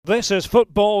This is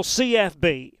Football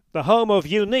CFB, the home of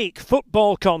unique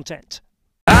football content.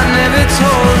 I never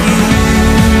told you,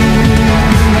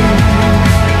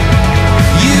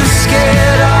 you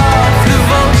scared off the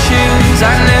vultures.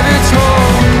 I never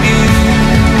told you,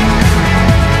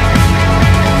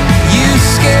 you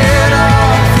scared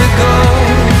off the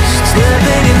ghosts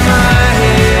living in my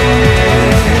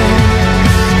head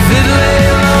that lay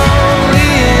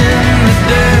lonely in the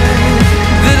dirt,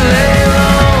 that lay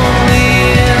lonely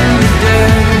in the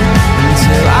dirt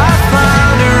until I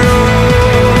found a rose.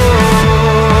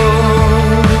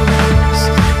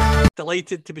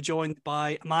 Delighted to be joined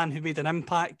by a man who made an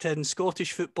impact in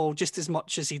Scottish football just as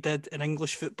much as he did in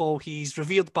English football. He's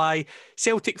revered by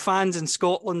Celtic fans in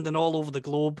Scotland and all over the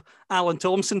globe. Alan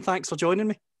Thompson, thanks for joining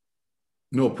me.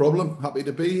 No problem. Happy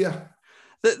to be here.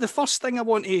 The first thing I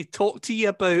want to talk to you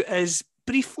about is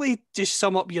briefly just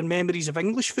sum up your memories of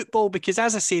English football, because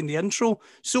as I say in the intro,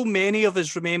 so many of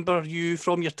us remember you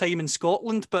from your time in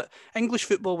Scotland, but English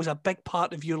football was a big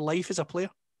part of your life as a player.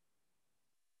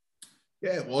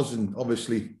 Yeah, it was, and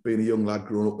obviously being a young lad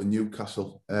growing up in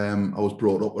Newcastle, I was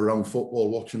brought up around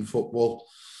football, watching football.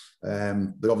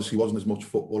 There obviously wasn't as much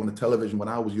football on the television when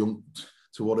I was young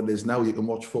to what it is now. You can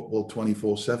watch football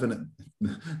 24/7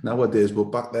 nowadays, but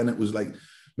back then it was like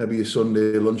maybe a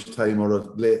Sunday lunchtime or a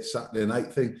late Saturday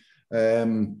night thing.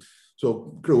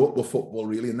 So grew up with football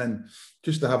really, and then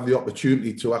just to have the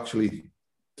opportunity to actually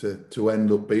to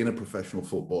end up being a professional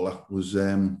footballer was,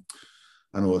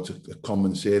 I know it's a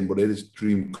common saying, but it is a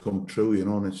dream come true, you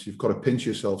know, and you've got to pinch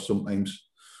yourself sometimes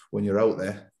when you're out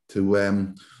there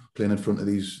to playing in front of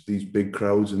these big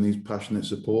crowds and these passionate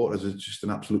supporters. It's just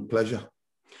an absolute pleasure.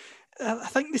 I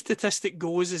think the statistic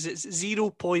goes is it's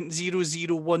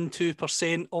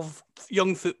 0.0012% of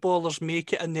young footballers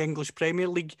make it in the English Premier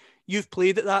League. You've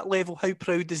played at that level. How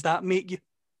proud does that make you?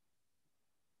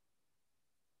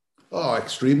 Oh,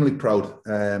 extremely proud.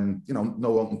 You know,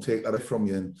 no one can take that from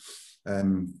you.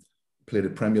 And played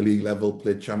at Premier League level,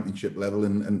 played Championship level,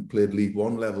 and played League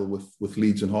One level with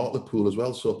Leeds and Hartlepool as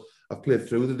well. So I've played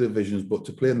through the divisions, but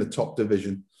to play in the top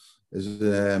division is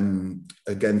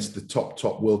against the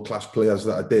top world-class players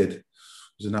that I did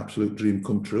was an absolute dream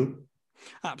come true.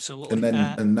 Absolutely. And then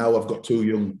and now I've got two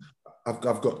young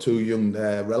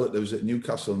relatives at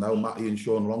Newcastle now, Matty and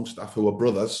Sean Longstaff, who are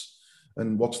brothers.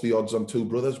 And what's the odds on two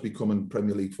brothers becoming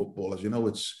Premier League footballers? You know,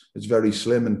 it's very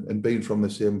slim, and being from the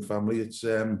same family, it's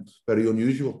very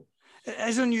unusual. It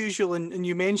is unusual, and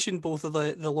you mentioned both of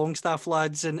the Longstaff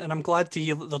lads, and I'm glad to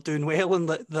hear that they're doing well and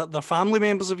that they're family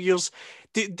members of yours.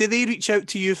 Do they reach out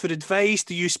to you for advice?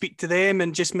 Do you speak to them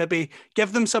and just maybe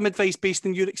give them some advice based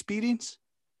on your experience?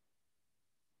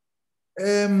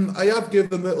 I have given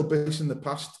them little bits in the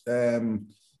past.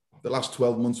 The last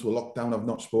 12 months were lockdown. I've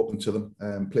not spoken to them.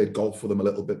 Played golf with them a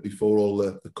little bit before all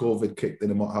the COVID kicked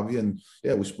in and what have you. And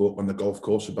yeah, we spoke on the golf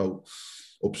course about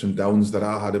ups and downs that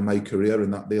I had in my career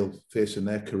and that they'll face in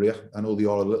their career. I know they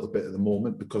are a little bit at the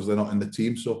moment because they're not in the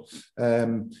team. So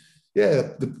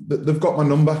yeah, they've got my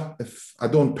number. If I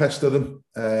don't pester them,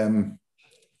 I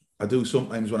do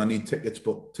sometimes when I need tickets,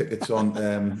 but tickets aren't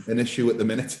an issue at the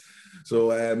minute.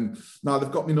 So no, they've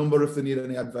got my number. If they need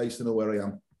any advice, they know where I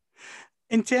am.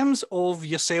 In terms of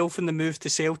yourself and the move to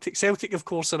Celtic, Celtic, of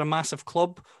course, are a massive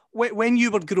club. When you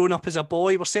were growing up as a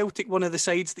boy, were Celtic one of the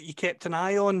sides that you kept an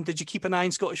eye on? Did you keep an eye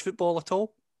on Scottish football at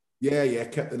all? Yeah,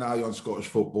 kept an eye on Scottish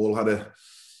football. Had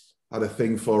a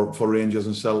thing for Rangers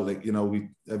and Celtic. You know,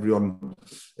 everyone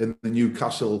in the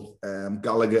Newcastle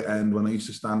Gallagher end, when I used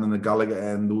to stand in the Gallagher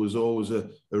end, there was always a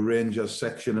Rangers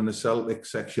section and a Celtic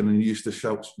section, and you used to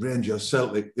shout Rangers,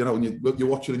 Celtic, you know, when you're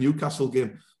watching a Newcastle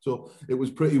game. So it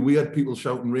was pretty weird, people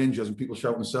shouting Rangers and people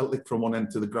shouting Celtic from one end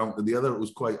to the ground to the other. It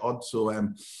was quite odd. So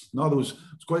no, there was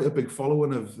quite a big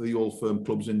following of the old firm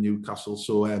clubs in Newcastle.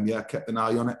 So yeah, I kept an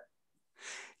eye on it.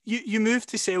 You moved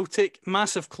to Celtic,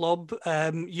 massive club.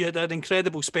 You had an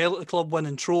incredible spell at the club,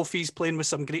 winning trophies, playing with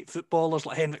some great footballers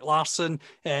like Henrik Larsson,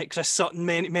 Chris Sutton,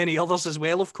 many others as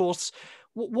well, of course.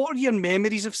 What are your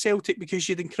memories of Celtic? Because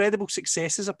you had incredible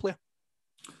success as a player.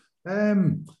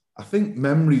 I think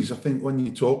memories, when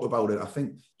you talk about it, I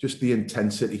think just the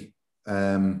intensity.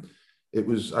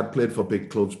 I'd played for big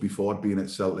clubs before. I'd been at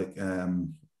Celtic,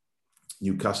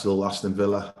 Newcastle, Aston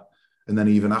Villa. And then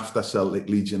even after Celtic,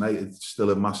 Leeds United,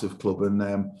 still a massive club.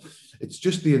 And it's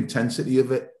just the intensity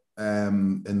of it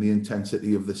and the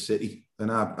intensity of the city.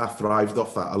 And I thrived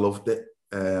off that. I loved it.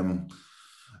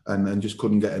 And just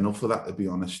couldn't get enough of that, to be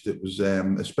honest. It was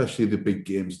especially the big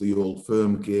games, the old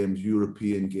firm games,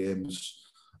 European games.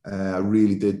 I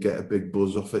really did get a big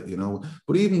buzz off it, you know.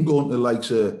 But even going to likes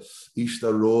of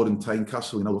Easter Road and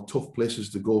Tynecastle, you know, tough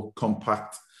places to go,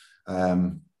 compact.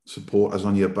 supporters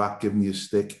on your back, giving you a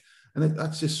stick. And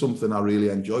that's just something I really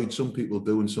enjoyed. Some people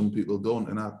do and some people don't.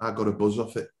 And I got a buzz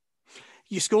off it.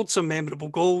 You scored some memorable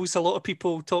goals. A lot of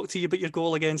people talk to you about your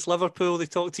goal against Liverpool. They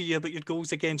talk to you about your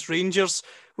goals against Rangers.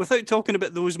 Without talking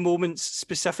about those moments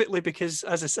specifically, because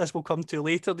as we'll come to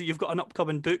later, that you've got an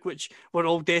upcoming book which we're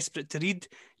all desperate to read.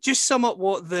 Just sum up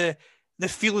what the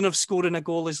feeling of scoring a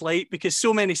goal is like, because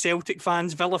so many Celtic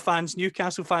fans, Villa fans,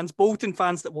 Newcastle fans, Bolton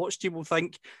fans that watched you will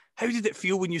think, how did it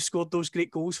feel when you scored those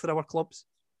great goals for our clubs?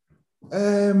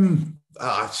 It's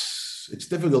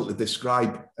difficult to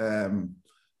describe.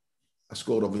 I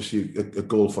scored obviously a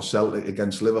goal for Celtic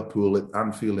against Liverpool at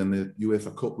Anfield in the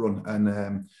UEFA Cup run,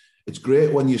 and it's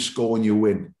great when you score and you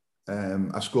win.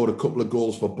 I scored a couple of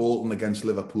goals for Bolton against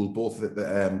Liverpool, both at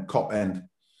the Kop end.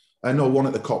 I know one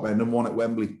at the Kop end and one at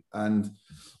Wembley, and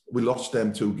we lost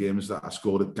them 2 games that I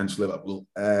scored against Liverpool.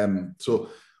 So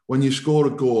when you score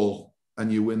a goal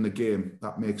and you win the game,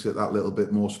 that makes it that little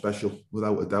bit more special,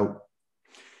 without a doubt.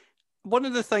 One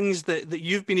of the things that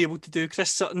you've been able to do,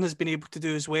 Chris Sutton has been able to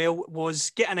do as well,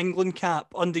 was get an England cap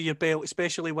under your belt,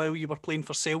 especially while you were playing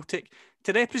for Celtic.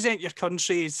 To represent your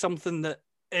country is something that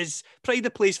is pride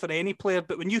of place for any player,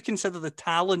 but when you consider the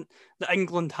talent that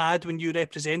England had when you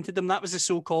represented them, that was the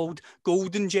so-called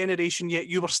golden generation, yet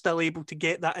you were still able to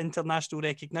get that international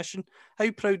recognition. How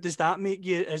proud does that make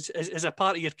you as a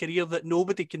part of your career that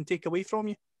nobody can take away from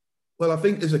you? Well, I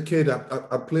think as a kid,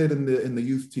 I played in the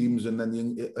youth teams and then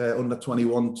the under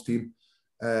 21s team.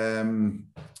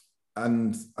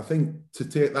 And I think to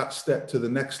take that step to the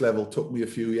next level took me a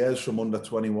few years, from under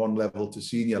 21 level to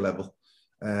senior level.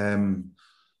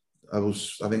 I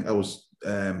was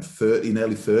 30,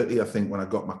 nearly 30, I think, when I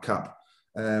got my cap.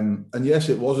 And yes,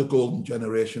 it was a golden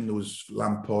generation. There was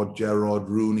Lampard, Gerrard,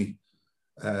 Rooney.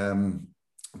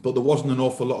 But there wasn't an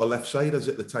awful lot of left-siders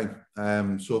at the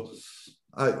time. So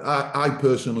I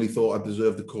personally thought I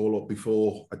deserved the call-up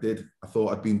before I did. I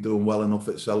thought I'd been doing well enough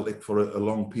at Celtic for a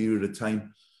long period of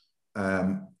time,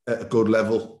 at a good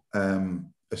level,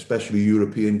 especially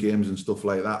European games and stuff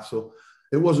like that. So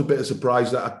it was a bit of a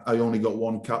surprise that I only got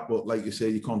 1 cap, but like you say,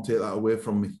 you can't take that away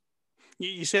from me.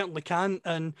 You certainly can.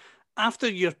 And after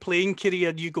your playing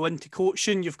career, you go into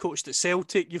coaching. You've coached at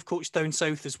Celtic. You've coached down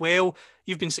south as well.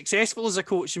 You've been successful as a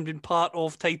coach and been part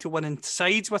of title-winning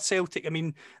sides with Celtic. I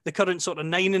mean, the current sort of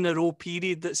 9-in-a-row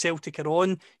period that Celtic are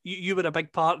on, you were a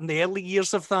big part in the early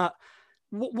years of that.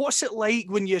 What's it like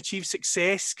when you achieve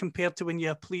success compared to when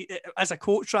you play as a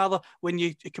coach, rather,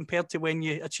 compared to when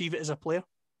you achieve it as a player?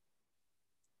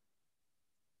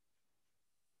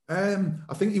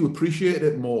 I think you appreciate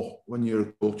it more when you're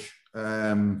a coach.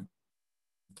 I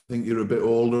think you're a bit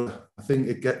older. I think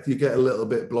you get a little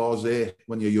bit blasé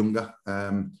when you're younger.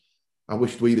 I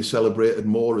wished we'd have celebrated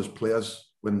more as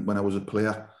players when I was a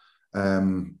player.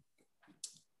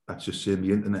 That's just saying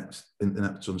the internet's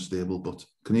unstable. But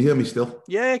can you hear me still?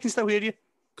 Yeah, I can still hear you.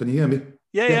 Can you hear me?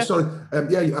 Yeah. Sorry.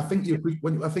 I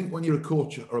think when you're a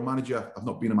coach or a manager, I've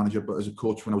not been a manager, but as a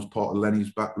coach when I was part of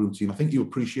Lenny's backroom team, I think you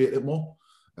appreciate it more.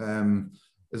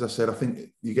 As I said, I think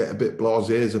you get a bit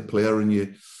blasé as a player, and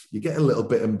you get a little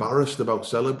bit embarrassed about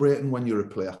celebrating when you're a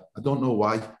player. I don't know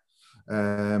why,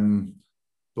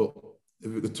 but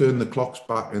if we could turn the clocks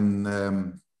back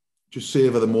and just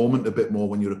savour the moment a bit more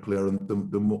when you're a player and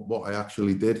what I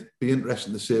actually did. Be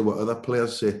interesting to see what other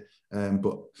players say,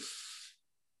 but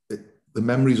the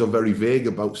memories are very vague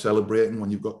about celebrating when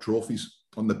you've got trophies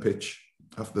on the pitch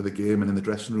after the game and in the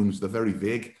dressing rooms. They're very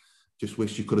vague. Just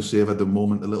wish you could have savoured the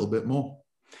moment a little bit more.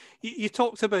 You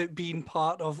talked about being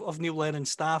part of Neil Lennon's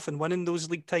staff and winning those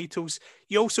league titles.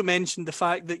 You also mentioned the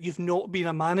fact that you've not been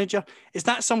a manager. Is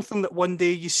that something that one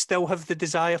day you still have the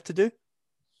desire to do?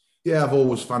 Yeah, I've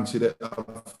always fancied it.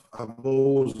 I've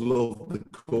always loved the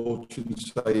coaching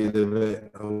side of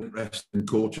it. I was interested in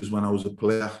coaches when I was a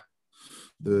player.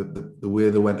 The way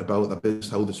they went about the business,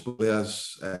 how the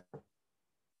players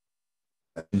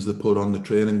they put on the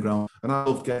training ground. And I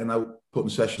love getting out, putting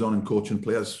sessions on and coaching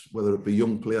players, whether it be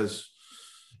young players,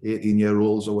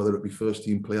 18-year-olds, or whether it be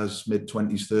first-team players,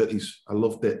 mid-20s, 30s. I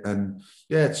loved it. And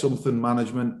yeah, it's something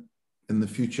management in the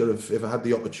future, if I had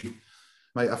the opportunity,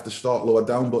 might have to start lower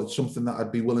down, but it's something that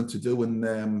I'd be willing to do.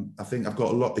 And I think I've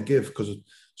got a lot to give because it's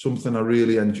something I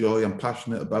really enjoy. I'm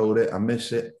passionate about it. I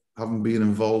miss it. I haven't been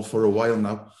involved for a while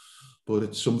now, but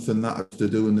it's something that I have to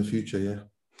do in the future, yeah.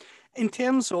 In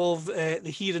terms of the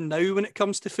here and now when it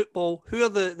comes to football, who are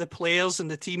the players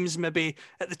and the teams maybe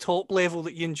at the top level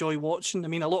that you enjoy watching? I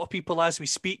mean, a lot of people as we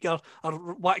speak are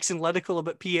waxing lyrical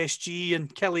about PSG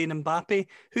and Kylian Mbappe.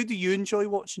 Who do you enjoy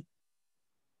watching?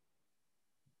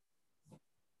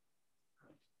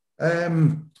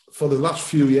 For the last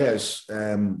few years,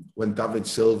 when David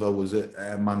Silva was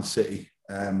at Man City,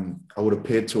 I would have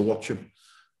paid to watch him.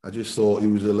 I just thought he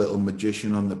was a little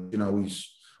magician on the, he's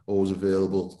always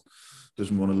available,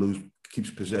 doesn't want to lose, keeps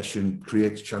possession,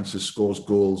 creates chances, scores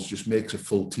goals, just makes a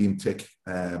full team tick.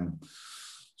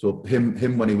 So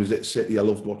him when he was at City, I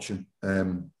loved watching.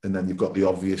 And then you've got the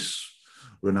obvious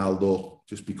Ronaldo,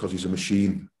 just because he's a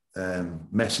machine.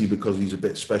 Messi, because he's a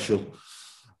bit special.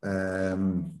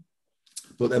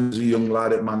 But then there's a young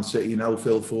lad at Man City now,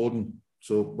 Phil Foden.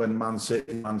 So when Man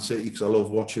City, because I love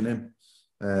watching him.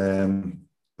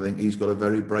 I think he's got a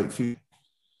very bright future.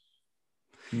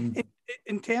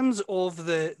 In terms of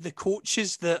the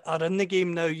coaches that are in the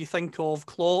game now, you think of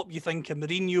Klopp, you think of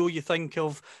Mourinho, you think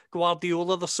of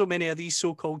Guardiola. There's so many of these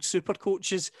so-called super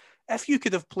coaches. If you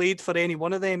could have played for any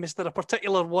one of them, is there a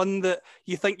particular one that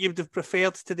you think you'd have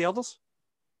preferred to the others?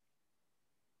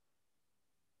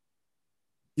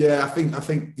 Yeah, I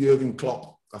think Jurgen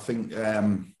Klopp. I think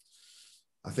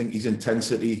his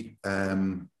intensity,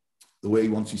 the way he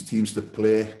wants his teams to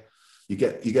play, you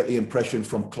get the impression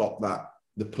from Klopp that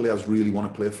the players really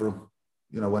want to play for him.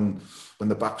 When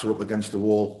the backs are up against the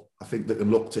wall, I think they can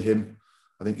look to him.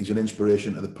 I think he's an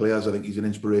inspiration to the players. I think he's an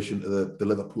inspiration to the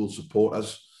Liverpool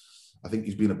supporters. I think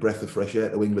he's been a breath of fresh air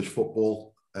to English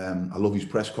football. I love his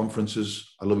press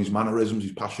conferences. I love his mannerisms,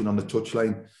 his passion on the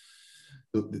touchline.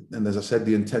 And as I said,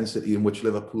 the intensity in which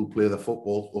Liverpool play their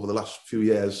football over the last few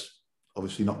years,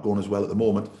 obviously not going as well at the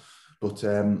moment. But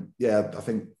I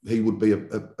think he would be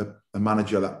a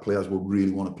manager that players would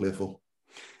really want to play for.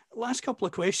 Last couple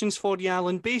of questions for you,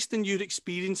 Alan. Based on your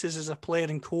experiences as a player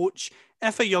and coach,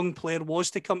 if a young player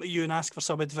was to come to you and ask for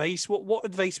some advice, what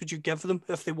advice would you give them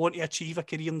if they want to achieve a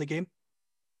career in the game?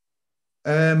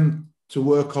 To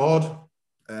work hard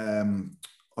on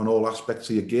all aspects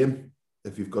of your game.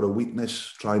 If you've got a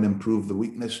weakness, try and improve the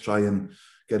weakness, try and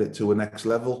get it to a next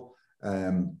level.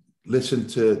 Listen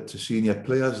to senior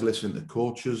players, listen to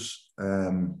coaches.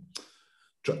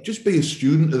 Just be a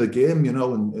student of the game,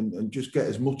 and just get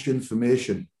as much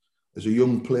information as a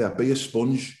young player. Be a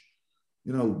sponge.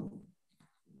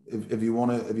 If you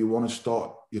want to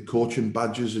start your coaching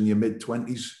badges in your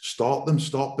mid-20s, start them.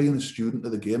 Start being a student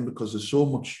of the game, because there's so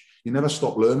much. You never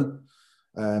stop learning.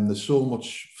 There's so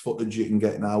much footage you can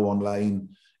get now online,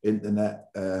 internet,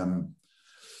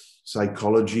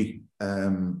 psychology,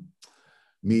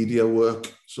 media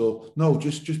work. So no,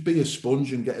 just be a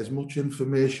sponge and get as much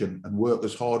information and work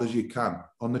as hard as you can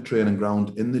on the training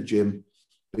ground, in the gym.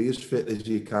 Be as fit as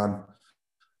you can,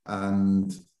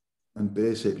 and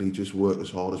basically just work as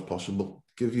hard as possible.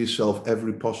 Give yourself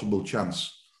every possible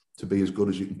chance to be as good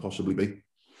as you can possibly be.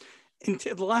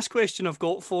 The last question I've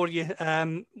got for you,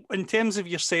 in terms of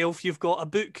yourself, you've got a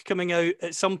book coming out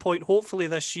at some point, hopefully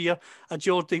this year, A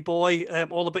Geordie Boy,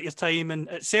 all about your time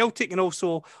at Celtic, and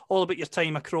also all about your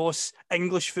time across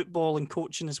English football and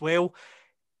coaching as well.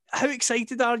 How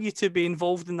excited are you to be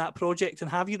involved in that project and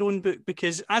have your own book?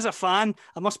 Because as a fan,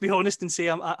 I must be honest and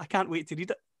say I can't wait to read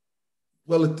it.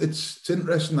 Well, it's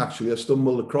interesting, actually. I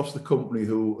stumbled across the company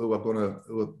who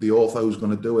are the author who's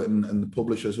going to do it, and the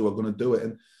publishers who are going to do it.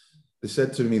 And they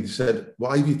said to me,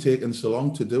 why have you taken so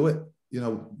long to do it?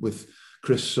 With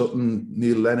Chris Sutton,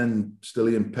 Neil Lennon,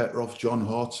 Stilian Petrov, John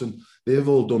Hartson, they've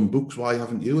all done books. Why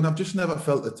haven't you? And I've just never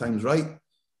felt the time's right.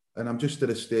 And I'm just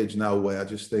at a stage now where I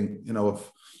just think,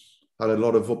 I've had a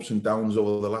lot of ups and downs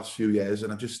over the last few years.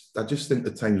 And I just think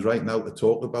the time's right now to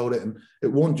talk about it. And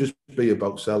it won't just be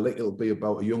about Celtic. It'll be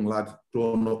about a young lad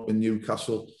growing up in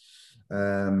Newcastle,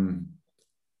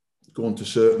 going to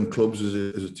certain clubs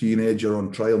as a teenager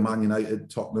on trial, Man United,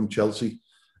 Tottenham, Chelsea.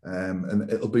 And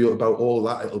it'll be about all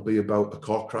that. It'll be about a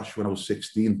car crash when I was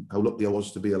 16, how lucky I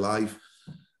was to be alive.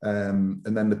 And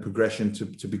then the progression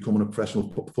to becoming a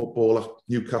professional footballer,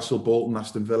 Newcastle, Bolton,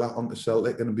 Aston Villa, onto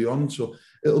Celtic and beyond. So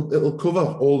it'll cover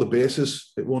all the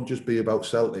bases. It won't just be about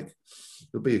Celtic.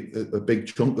 There'll be a big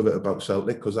chunk of it about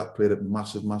Celtic, because that played a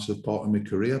massive, massive part in my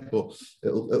career. But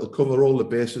it'll cover all the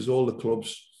bases, all the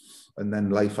clubs, and then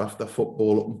life after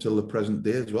football up until the present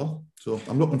day as well. So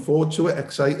I'm looking forward to it,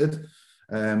 excited,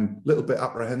 little bit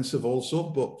apprehensive also,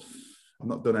 but I've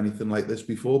not done anything like this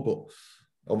before, but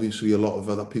obviously a lot of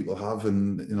other people have,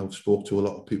 and spoke to a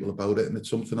lot of people about it, and it's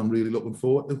something I'm really looking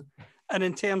forward to. And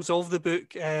in terms of the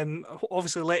book,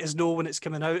 obviously let us know when it's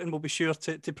coming out, and we'll be sure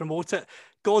to promote it.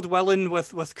 God willing,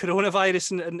 with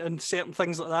coronavirus and certain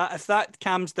things like that, if that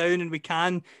calms down and we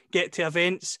can get to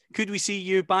events, could we see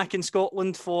you back in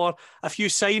Scotland for a few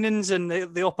signings and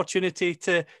the opportunity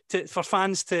for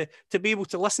fans to be able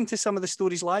to listen to some of the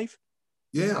stories live?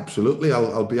 Yeah, absolutely.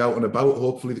 I'll be out and about.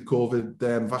 Hopefully the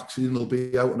COVID vaccine will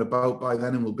be out and about by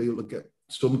then, and we'll be able to get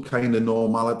some kind of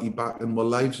normality back in our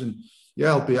lives. And yeah,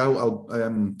 I'll be out. I'll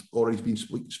already been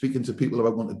speaking to people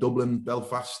about going to Dublin,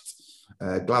 Belfast,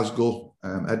 Glasgow,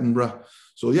 Edinburgh.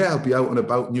 So yeah, I'll be out and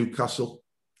about Newcastle.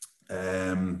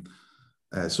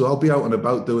 So I'll be out and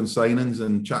about doing signings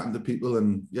and chatting to people,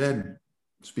 and yeah,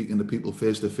 speaking to people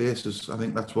face to face. I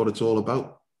think that's what it's all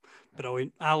about.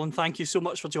 Brilliant. Alan, thank you so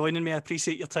much for joining me. I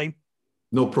appreciate your time.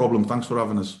 No problem. Thanks for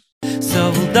having us.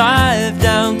 So we'll dive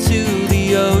down to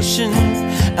the ocean,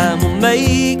 and we'll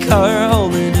make our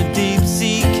home in a deep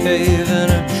sea cave,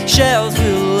 and our shells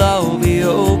will all be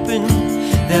open.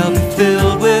 They'll be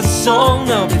filled with song,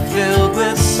 they'll be filled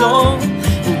with song.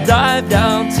 We'll dive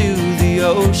down to the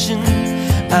ocean,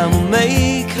 and we'll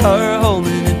make our home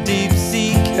in